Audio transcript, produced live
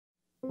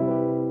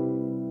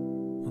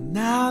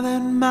Now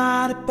that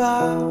mighty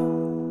bow,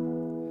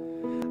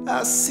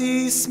 I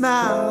see you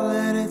smile,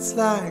 and it's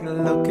like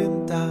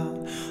looking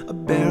down a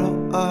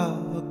barrel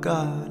of a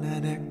gun,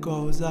 and it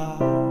goes off.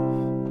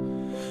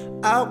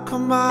 Out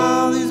come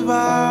all these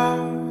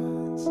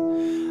words.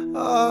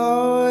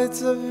 Oh,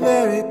 it's a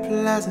very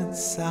pleasant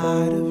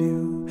side of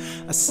you,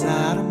 a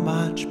side I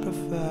much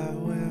prefer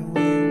where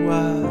we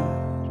would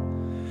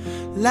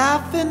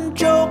laugh and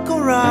joke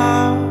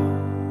around.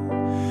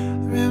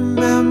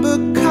 Remember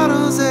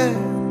cuddles in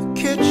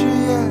the kitchen,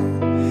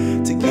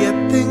 yeah, to get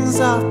things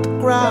off the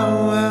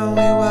ground when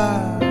we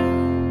were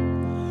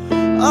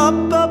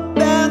up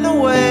and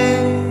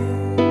away.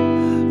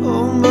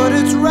 Oh, but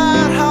it's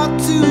right hard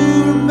to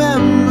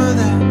remember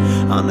that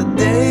on a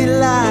day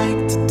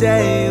like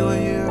today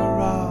when you're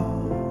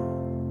all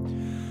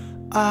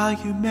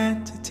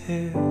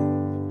argumentative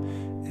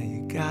and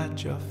you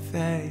got your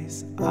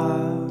face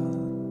up.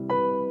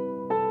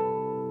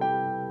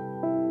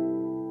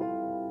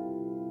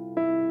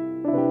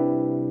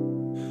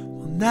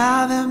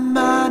 Now that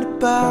mighty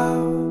bow,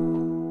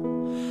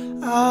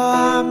 oh,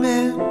 I'm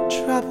in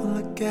trouble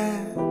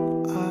again,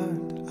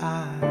 aren't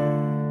I?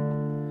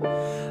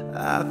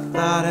 I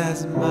thought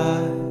as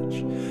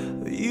much,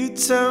 but you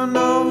turned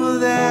over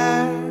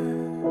there,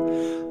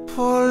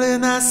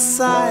 pulling that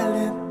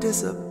silent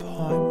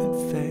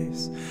disappointment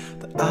face,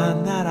 the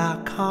one that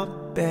I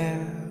can't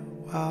bear.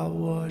 Why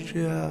would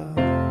you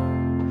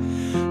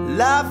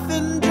laugh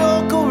and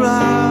joke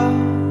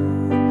around?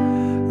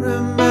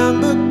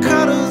 Remember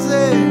cuddles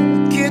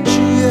in the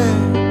kitchen,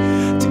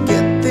 yeah, to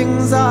get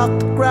things off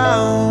the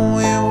ground.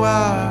 We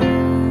were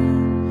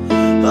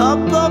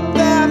up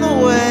and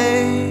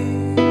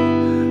away.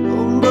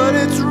 Oh, but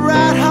it's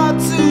right hard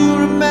to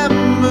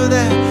remember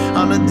that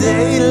on a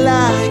day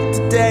like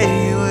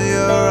today when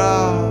you're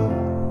all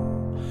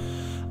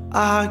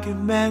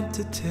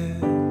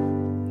argumentative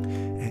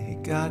and you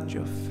got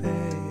your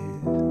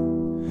face.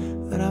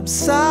 But I'm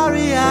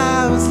sorry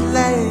I was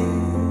late,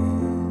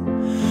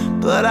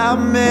 but I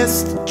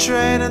missed the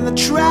train and the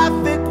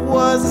traffic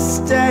was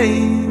a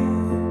state,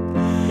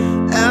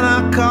 and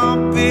I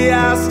can't be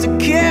asked to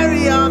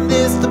carry on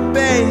this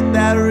debate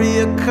that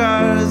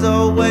reoccurs.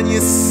 Oh, when you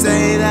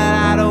say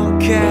that I don't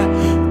care,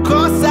 of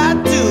course I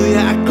do,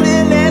 yeah, I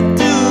clearly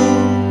do.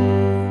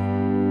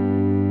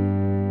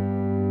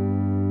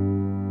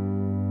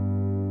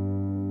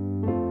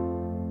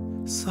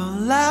 So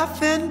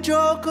laugh and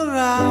joke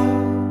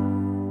around.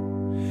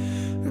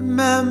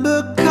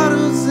 Remember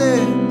cuddles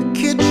in the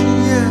kitchen,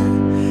 yeah,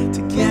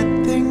 to get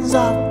things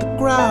off the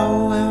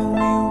ground when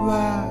we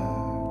were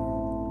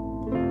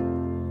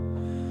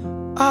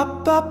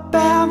up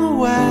and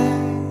away.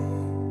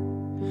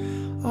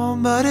 Oh,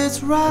 but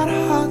it's right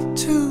hard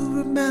to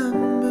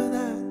remember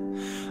that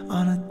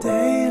on a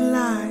day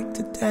like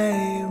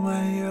today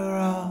when you're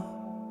all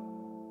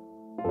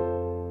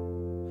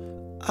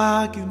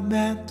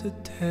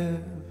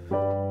argumentative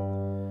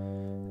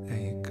and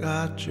you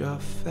got your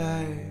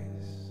face.